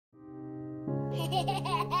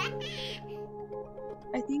I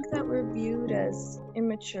think that we're viewed as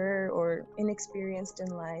immature or inexperienced in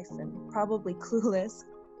life and probably clueless,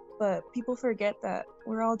 but people forget that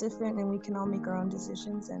we're all different and we can all make our own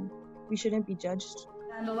decisions and we shouldn't be judged.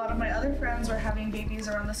 And a lot of my other friends were having babies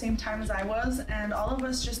around the same time as I was, and all of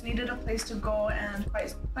us just needed a place to go and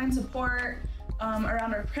find support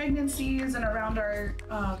around our pregnancies and around our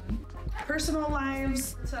personal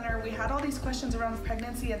lives. Center, we had all these questions around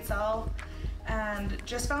pregnancy itself and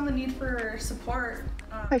just found the need for support.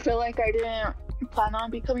 I feel like I didn't plan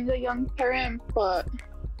on becoming a young parent, but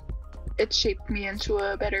it shaped me into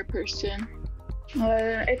a better person.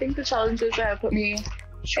 I think the challenges that have put me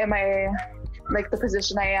in the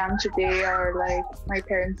position I am today are like my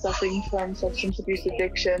parents suffering from substance abuse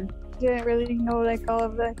addiction. Didn't really know all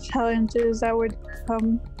of the challenges that would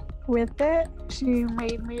come with it. She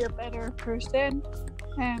made me a better person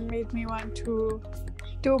and made me want to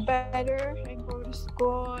do better and go to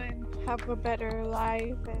school and have a better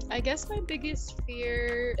life. I guess my biggest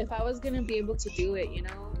fear, if I was gonna be able to do it,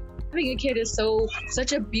 having a kid is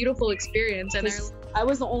such a beautiful experience, and I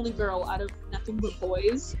was the only girl out of nothing but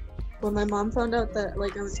boys. When my mom found out that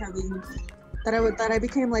I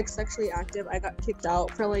became sexually active, I got kicked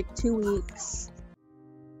out for 2 weeks.